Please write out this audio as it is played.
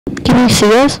Can you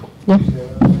see us? Yeah.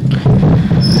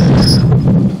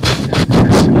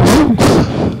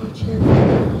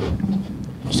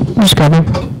 Just coming.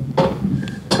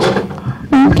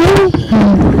 Okay.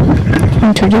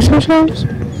 Introduce ourselves?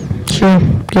 Sure.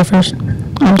 Go first.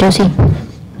 I'm Josie.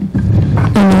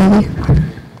 I'm Riley.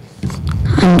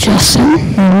 I'm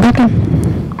Justin. I'm Becca.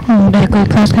 I'm back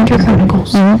with Cross Country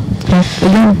Chronicles.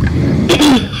 Again.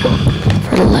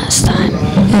 For the last time.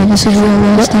 Yeah, this is your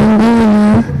last time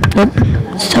going. Yep.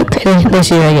 So crazy. This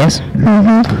year, I guess.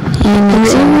 And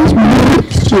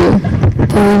next year,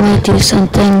 but we might do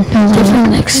something different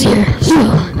next year.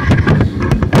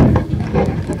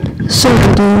 So,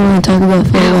 what do you want to talk about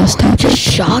for the last topic? Just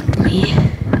shocked me.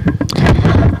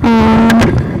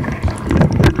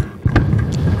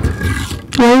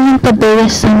 What do you think the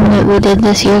biggest thing that we did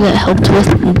this year that helped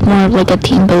with more of like a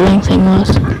team building thing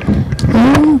was?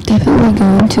 Definitely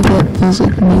going to get those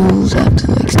like meals after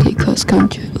like state cross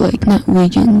country, like not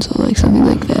regions or like something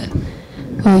like that.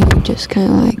 Or you just kind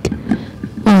of like,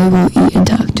 we'll eat and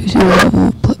talk to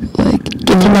whoever, like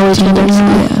Get to know each other.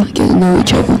 Yeah, get to know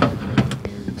each other.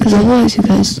 Because otherwise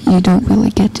you don't really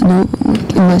get to know them,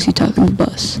 like, unless you talk on the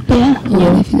bus. Yeah. Or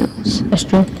anything else. That's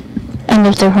true. And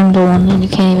if they're from the one, then you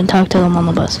can't even talk to them on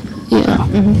the bus. Yeah.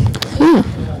 Yeah.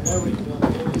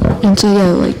 And so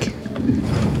yeah, like,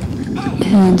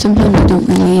 and sometimes you don't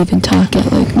really even talk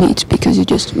at like meets because you're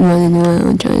just running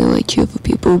around trying to like cheer for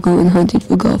people going hunting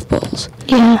for golf balls.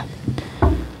 Yeah.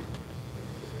 Can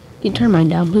you turn mine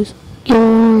down, please?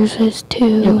 Yours is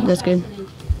too. Yep, that's good.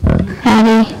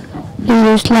 Abby, is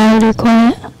yours loud or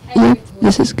quiet? Yep,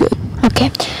 this is good. Okay.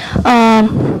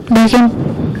 Bacon.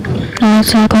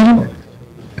 Second.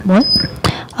 What?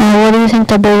 What do you think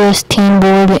the biggest team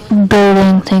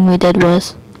building thing we did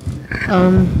was?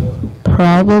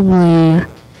 Probably,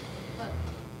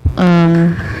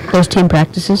 those team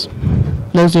practices.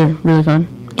 Those are really fun.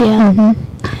 Yeah.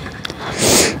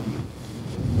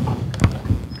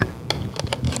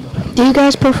 Do you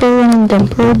guys prefer running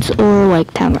dump roads or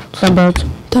like town roads?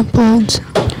 Dump roads.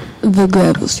 The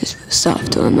gravel's just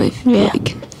soft on my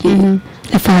feet. Yeah.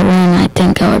 If I ran, I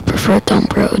think I would prefer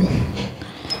dump road.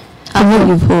 I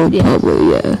would probably,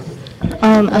 yeah.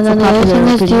 And then the other thing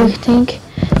is,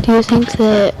 do you think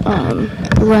that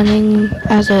running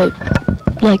as a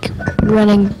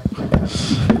running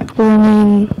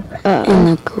In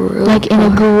a group, like in a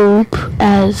group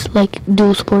as like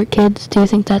dual sport kids, do you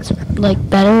think that's like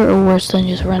better or worse than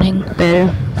just running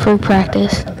better for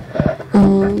practice?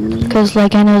 Because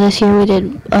like I know this year we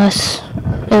did it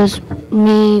was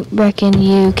me, Brecken,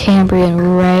 you, Cambry,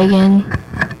 and Reagan.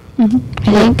 I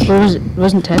think.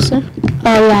 Wasn't Tessa?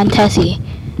 Oh yeah, and Tessie.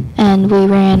 And we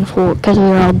ran because we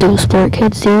were all dual sport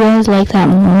kids. Do you guys like that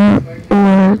more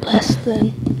or less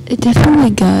than?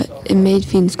 It made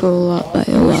things go a lot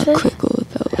quicker, it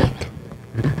felt like.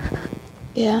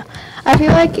 Yeah. I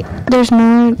feel like there's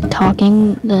more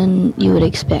talking than you would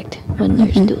expect when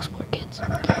there's dual sport kids.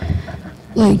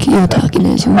 Like, you're talking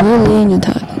as you really, and you're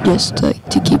talking just, like,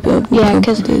 to keep up. Yeah,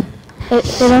 because it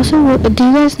also, do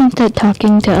you guys think that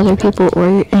talking to other people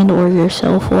or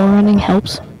yourself while running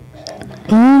helps?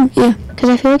 Yeah. Because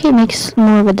I feel like it makes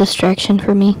more of a distraction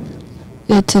for me.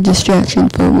 It's a distraction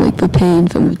from, like, the pain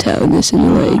from the tiredness in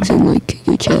your legs and, like,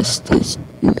 your chest is,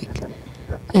 like,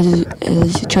 as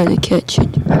you're trying to catch your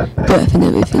breath and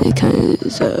everything, it kind of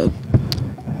is,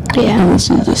 almost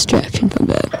a distraction from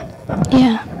that.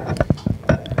 Yeah.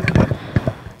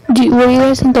 What do you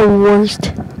guys think the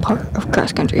worst part of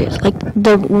cross country is? Like,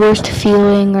 the worst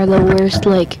feeling or the worst,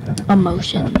 like,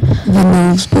 emotion? The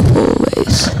nerves before a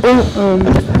race.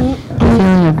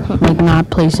 Feeling of, like, not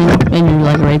placing and you're,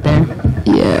 like, right there.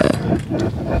 Yeah.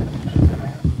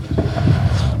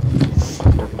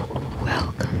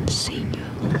 Welcome,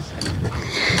 seniors.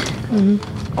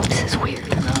 This is weird.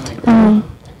 No.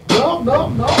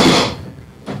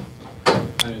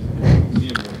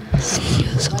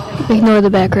 Ignore the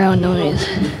background noise.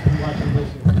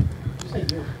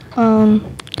 I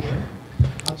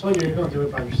told you you're going to do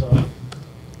it by yourself.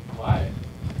 Why?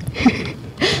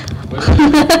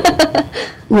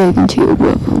 Reagan to your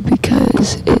brother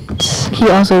because He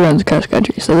also runs cross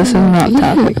country, so this is not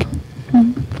topic.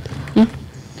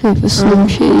 Have a slim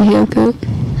shady haircut.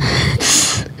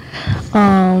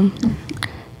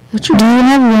 Do you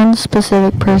have one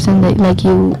specific person that like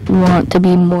you want to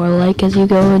be more like as you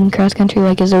go in cross country?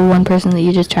 Like, is there one person that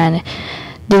you're just trying to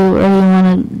do, or you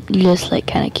want to just like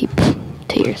kind of keep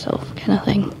to yourself, kind of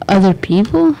thing? Other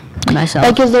people? Myself.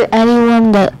 Like, is there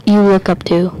anyone that you look up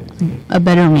to? A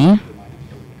better me?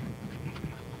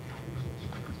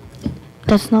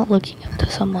 That's not looking up to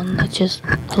someone. That's just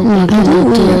I looking don't up to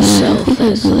really yourself. know.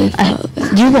 As, like,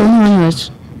 You're the only one who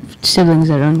has siblings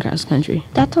that run cross country.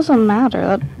 that doesn't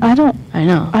matter. I don't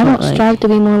Like, strive to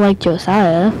be more like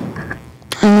Josiah.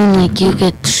 I mean, like, you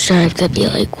could strive to be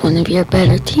like one of your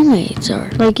better teammates, or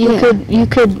Like you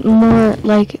could more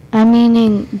like. I'm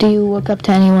meaning, do you look up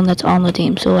to anyone that's on the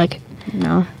team? So like,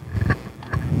 no.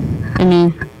 I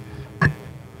mean,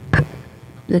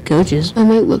 the coaches. I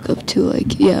might look up to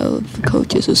the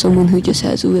coaches or someone who just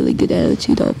has a really good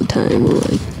attitude all the time, or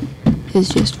like is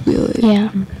just really.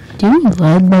 yeah. Do you have any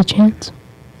lead by chance?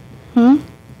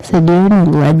 So do you have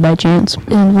any lead by chance?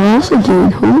 And we're also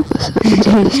doing home assignments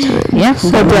at this time. Yeah.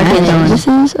 So breaking in. This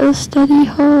is a study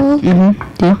hall.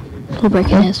 Mm-hmm. Do you? Who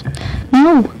breaking is?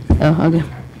 No. Oh, okay.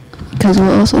 Because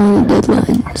we're also on a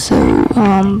deadline, so.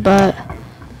 But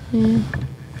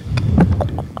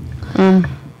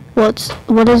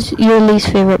what is your least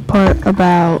favorite part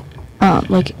about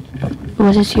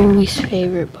what is your least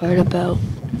favorite part about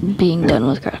being done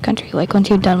with cross country? Like once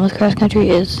you're done with cross country,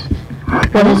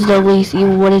 what is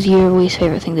your least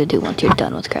favorite thing to do once you're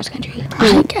done with cross country?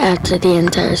 like after the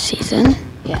entire season.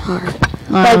 Yeah. Or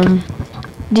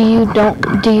Do you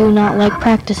not like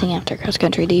practicing after cross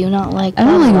country? Do you not like? I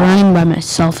don't like running by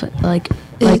myself, like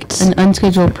an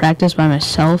unscheduled practice by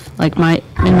myself, like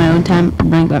in my own time,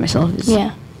 running by myself is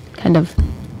kind of.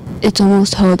 It's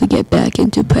almost hard to get back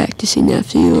into practicing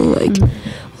after you're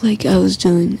like I was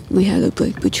doing. We had a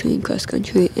break between cross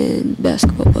country and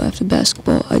basketball, but after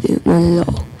basketball I didn't run at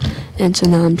all, and so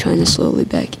now I'm trying to slowly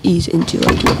ease into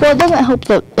Well, it doesn't help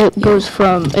that it goes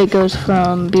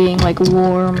from being like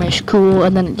warmish cool,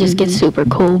 and then it just gets super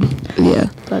cold. Yeah,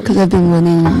 because I've been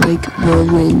running like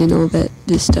whirlwind and all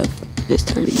this stuff this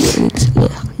time of year, and it's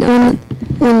not fun.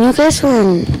 when you guys were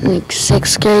in like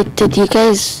 6th grade, did you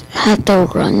guys have to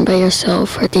run by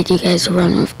yourself, or did you guys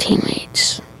run with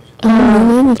teammates?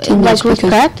 Like with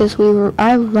practice,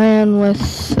 I ran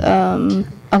with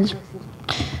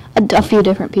a few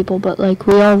different people, but like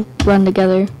we all run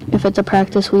together. If it's a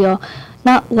practice, we all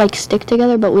not like stick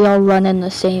together, but we all run in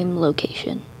the same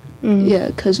location. Yeah,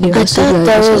 because we I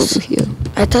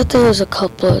thought there was a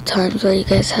couple of times where you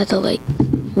guys had to like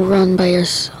run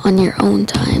on your own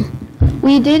time.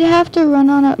 We did have to run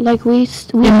on it, like we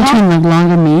In between like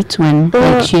longer meets when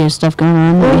like she has stuff going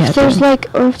on.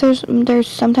 Or if there's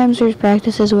sometimes there's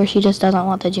practices where she just doesn't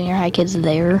want the junior high kids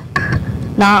there.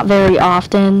 Not very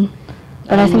often,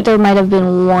 but I think there might have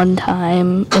been one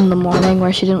time in the morning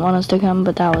where she didn't want us to come,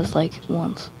 but that was like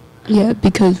once. Yeah,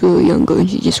 because we were younger and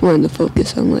she just wanted to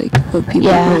focus on like what people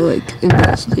were like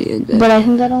invested in. But I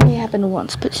think that only happened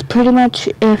once. But pretty much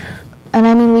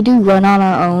we do run on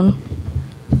our own.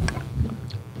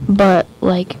 But,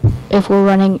 like, if we're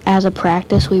running as a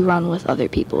practice, we run with other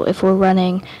people. If we're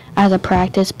running as a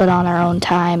practice but on our own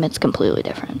time, it's completely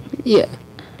different. Yeah.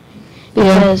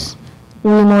 Because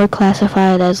we more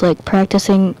classify it as, like,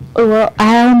 practicing. Well,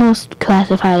 I almost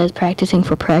classify it as practicing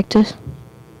for practice.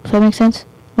 Does that make sense?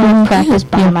 When I practice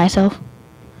by myself.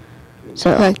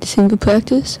 So Practicing for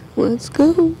practice? Let's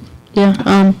go.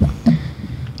 Yeah.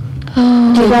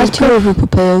 Do you guys too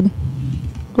over-prepared.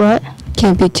 What?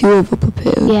 Can't be too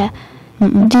over-prepared. Yeah.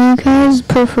 Do you guys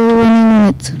prefer running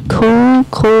when it's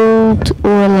cold,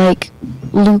 or like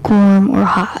lukewarm or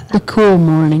hot? The cool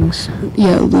mornings.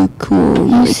 Yeah, lukewarm.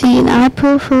 You see, and I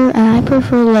prefer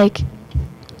like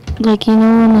you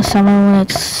know in the summer when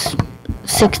it's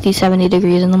 60, 70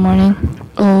 degrees in the morning.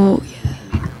 Oh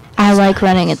yeah. I like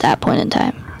running at that point in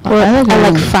time. Or I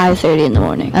like 5:30 in the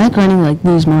morning. I like running like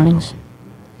these mornings.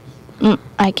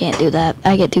 I can't do that.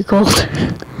 I get too cold.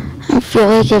 I feel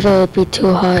like if it would be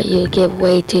too hot, you'd get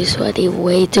way too sweaty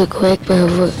way too quick, but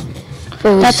if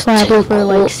it was That's why I too prefer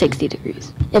cold, like 60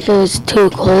 degrees. if it was too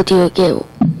cold, you would get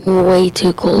way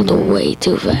too cold way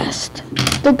too fast.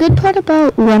 The good part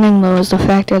about running though is the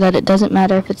factor that it doesn't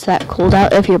matter if it's that cold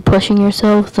out. If you're pushing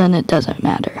yourself, then it doesn't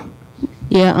matter.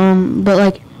 Yeah. But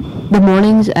like the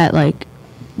mornings at like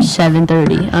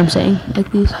 7:30. I'm saying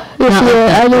like these. Not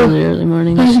like early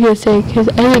mornings. I was gonna say, because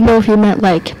I didn't know if you meant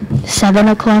like 7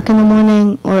 o'clock in the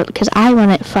morning, or because I run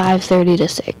at 5:30 to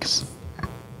 6.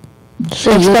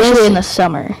 So Especially in the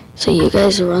summer. So you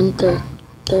guys run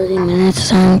 30 minutes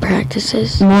during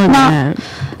practices? More than that,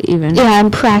 even. Yeah,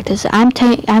 I'm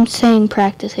saying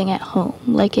practicing at home.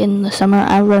 Like in the summer,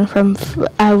 I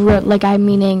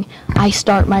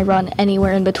start my run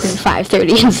anywhere in between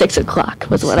 5:30 and 6 o'clock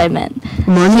was what I meant.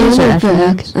 Mornings or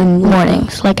afternoons?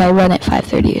 Mornings. Like I run at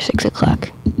 5:30 or 6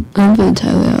 o'clock. I'm the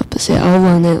entirely opposite. I'll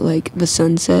run at like the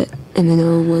sunset, and then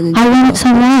I'll run. I run at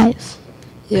sunrise.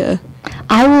 Yeah.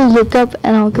 I will look up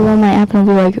and I'll go on my app and I'll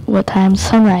be like, what time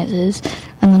sunrise is?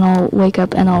 and then I'll wake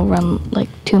up and I'll run like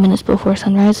 2 minutes before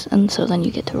sunrise, and so then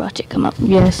you get to watch it come up.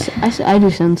 Yes, I do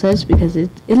sunsets because it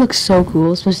looks so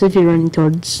cool, especially if you're running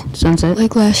towards sunset.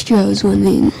 Like last year I was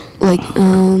running, like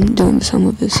during the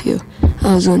summer this year,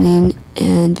 I was running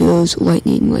and there was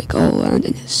lightning like all around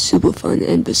and it was super fun,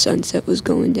 and the sunset was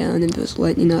going down and there was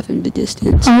lightning off in the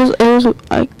distance.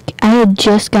 I had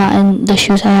just gotten the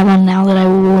shoes I have on now that I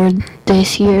wore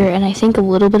this year, and I think a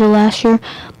little bit of last year,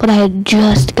 but I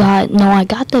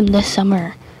got them this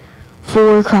summer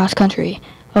for cross country,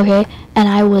 okay? And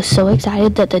I was so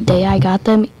excited that the day I got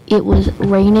them, it was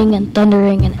raining and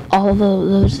thundering and all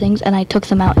those things, and I took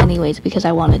them out anyways because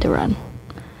I wanted to run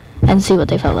and see what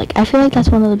they felt like. I feel like that's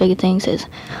one of the big things is,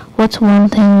 what's one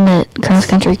thing that cross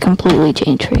country completely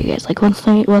changed for you guys? Like, what's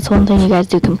one thing you guys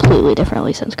do completely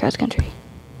differently since cross country?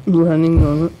 Running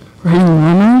normally?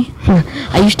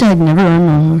 I used to never run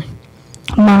normally.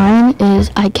 Mine is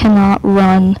I cannot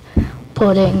run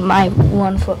putting my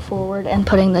one foot forward and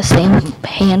putting the same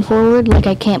hand forward. Like,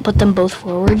 I can't put them both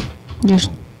forward. Just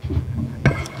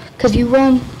because you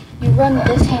run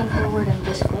this hand forward and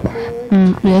this foot forward.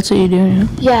 yeah, that's what you do. Yeah.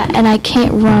 Yeah, and I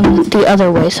can't run the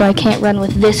other way, so I can't run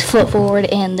with this foot forward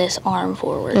and this arm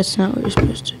forward. That's not what you're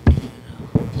supposed to do.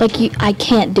 Like, I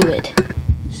can't do it.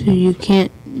 So you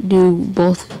can't do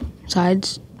both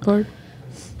sides forward?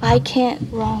 I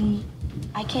can't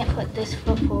put this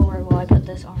foot forward while I put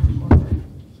this arm forward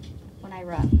when I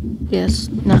run. Yes,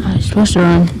 not how you're supposed to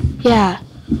run. Yeah,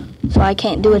 so I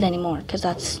can't do it anymore because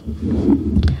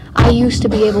I used to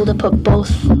be able to put both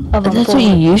of them That's forward.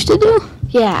 what you used to do?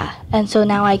 Yeah, and so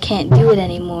now I can't do it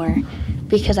anymore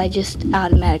because I just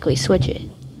automatically switch it.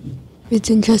 It's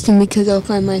interesting because I'll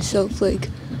find myself like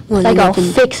Like, I'll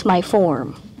fix my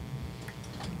form.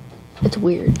 It's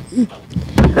weird.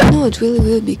 No, it's really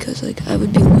weird because like I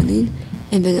would be running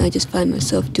and then I just find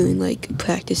myself doing like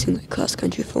practicing like cross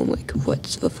country form, like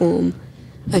what's the form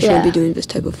I should be doing, this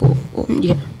type of form, or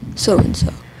so and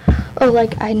so. Oh,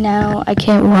 like I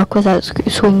can't walk without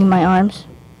swinging my arms.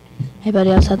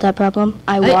 Anybody else have that problem?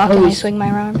 I walk and I swing my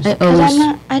arms.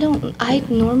 I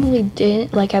normally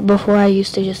did, like before I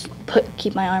used to just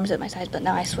keep my arms at my sides, but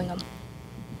now I swing them.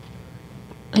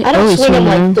 I don't swing them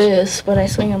like this, but I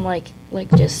swing them like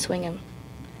just swing them.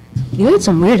 You had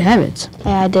some weird habits.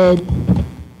 Yeah, I did.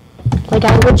 Like,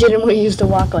 I legitimately used to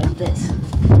walk like this.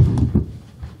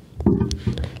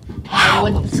 I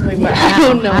wouldn't swing my arms. I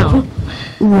don't know.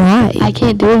 Why? I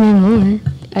can't do it anymore.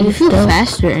 I just feel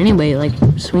faster anyway, like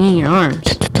swinging your arms.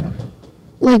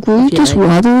 Like, were you just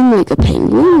waddling like a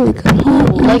penguin?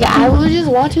 Like, I was just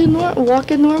walking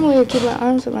normally and keep my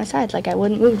arms at my sides. Like, I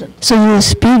wouldn't move them. So you were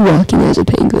speed walking as a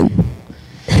penguin?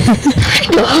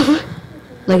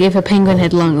 Like if a penguin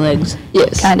had long legs.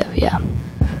 Yes. Kind of, yeah.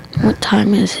 What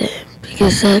time is it?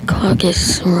 Because that clock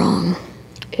is wrong.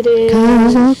 It is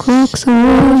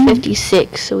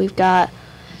 4:56, so we've got,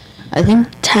 I think,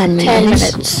 10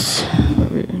 minutes. 10 minutes.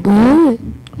 Alright.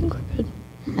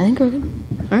 I think we're good.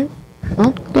 Alright.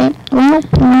 Well,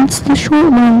 that's the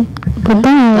short one.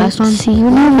 Goodbye. Last one. See you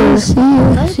later. See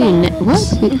you what?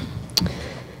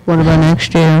 What about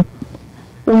next year?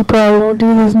 We probably won't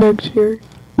do this next year.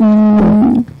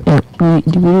 Yeah, we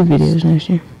do videos next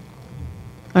year.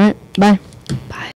 Alright, bye.